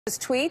His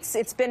tweets.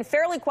 It's been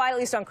fairly quiet, at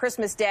least on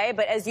Christmas Day,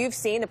 but as you've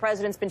seen, the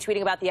president's been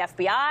tweeting about the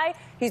FBI.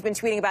 He's been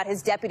tweeting about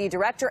his deputy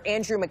director,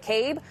 Andrew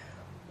McCabe.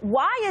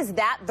 Why is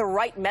that the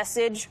right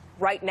message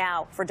right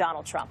now for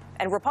Donald Trump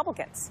and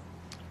Republicans?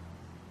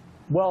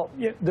 Well,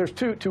 there's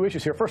two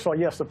issues here. First of all,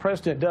 yes, the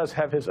president does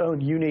have his own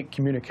unique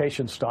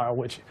communication style,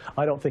 which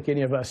I don't think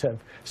any of us have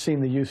seen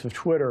the use of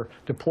Twitter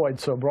deployed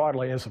so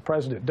broadly as the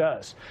president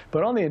does.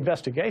 But on the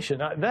investigation,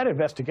 that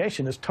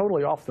investigation is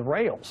totally off the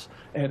rails.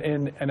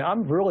 And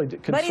I'm really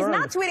concerned. But he's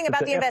not tweeting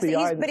about the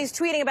investigation, but he's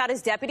tweeting about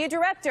his deputy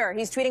director.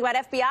 He's tweeting about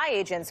FBI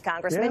agents,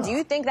 Congressman. Yeah. Do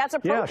you think that's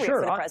appropriate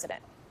for the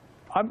president?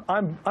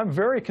 I'm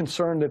very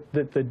concerned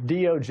that the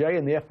DOJ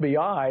and the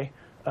FBI,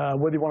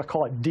 whether you want to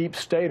call it deep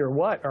state or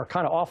what, are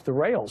kind of off the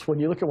rails. When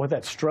you look at what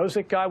that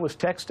Strozik guy was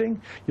texting,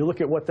 you look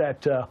at what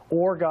that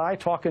Orr guy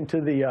talking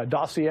to the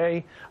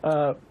dossier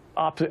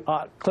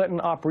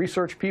Clinton op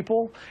research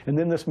people, and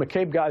then this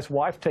McCabe guy's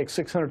wife takes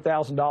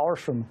 $600,000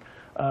 from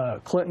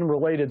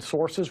Clinton-related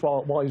sources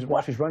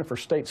while she's running for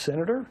state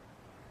senator.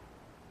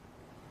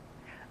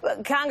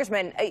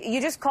 Congressman,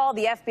 you just called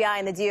the FBI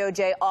and the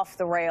DOJ off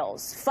the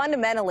rails.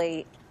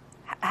 Fundamentally,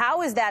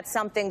 how is that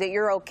something that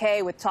you're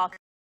okay with talking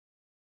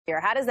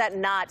here? How does that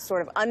not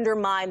sort of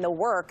undermine the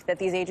work that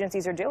these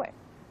agencies are doing?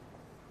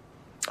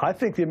 I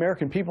think the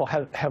American people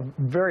have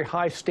very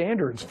high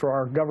standards for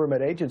our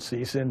government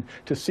agencies, and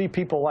to see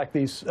people like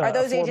these are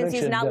those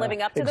agencies not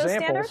living up to those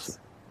standards?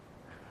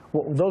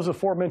 Well, those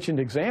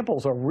aforementioned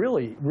examples are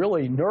really,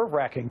 really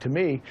nerve-wracking to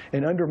me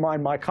and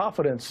undermine my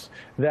confidence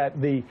that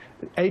the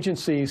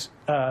agencies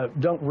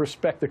don't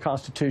respect the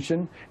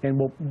Constitution and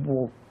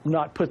will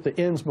not put the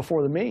ends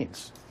before the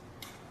means.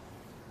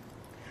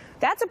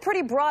 That's a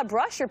pretty broad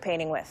brush you're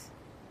painting with.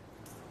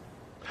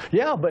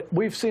 Yeah, but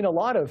we've seen a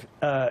lot of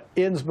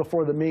ends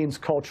before the means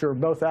culture,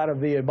 both out of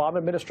the Obama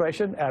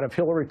administration, out of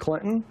Hillary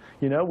Clinton,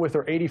 you know, with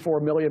her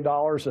 $84 million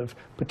of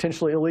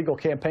potentially illegal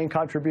campaign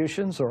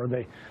contributions, or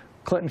the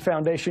Clinton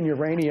Foundation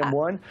uranium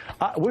one.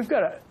 We've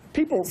got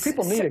people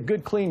need a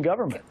good, clean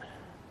government.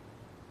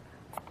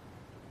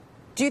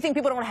 Do you think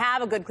people don't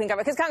have a good, clean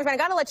government? Because, Congressman, I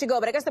got to let you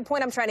go, but I guess the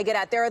point I'm trying to get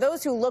at, there are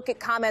those who look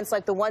at comments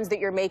like the ones that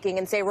you're making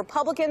and say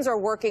Republicans are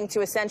working to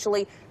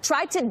essentially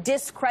try to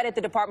discredit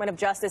the Department of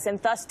Justice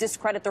and thus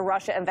discredit the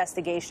Russia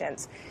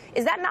investigations.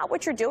 Is that not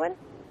what you're doing?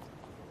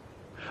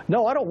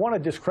 No, I don't want to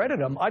discredit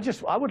them.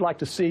 I would like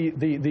to see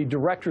the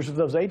directors of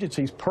those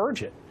agencies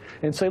purge it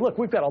and say, look,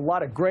 we've got a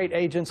lot of great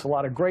agents, a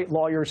lot of great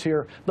lawyers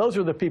here. Those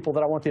are the people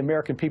that I want the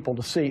American people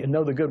to see and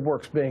know the good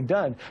work's being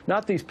done,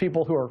 not these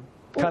people who are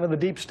kind of the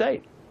deep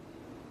state.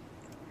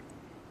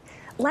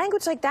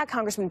 Language like that,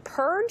 Congressman,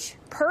 purge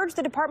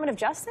the Department of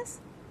Justice?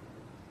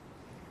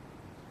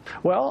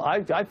 Well,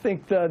 I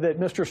think that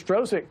Mr.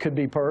 Strozik could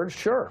be purged,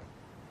 sure.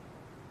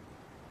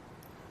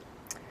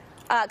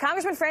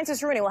 Congressman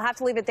Francis Rooney, we'll have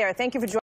to leave it there. Thank you for joining us.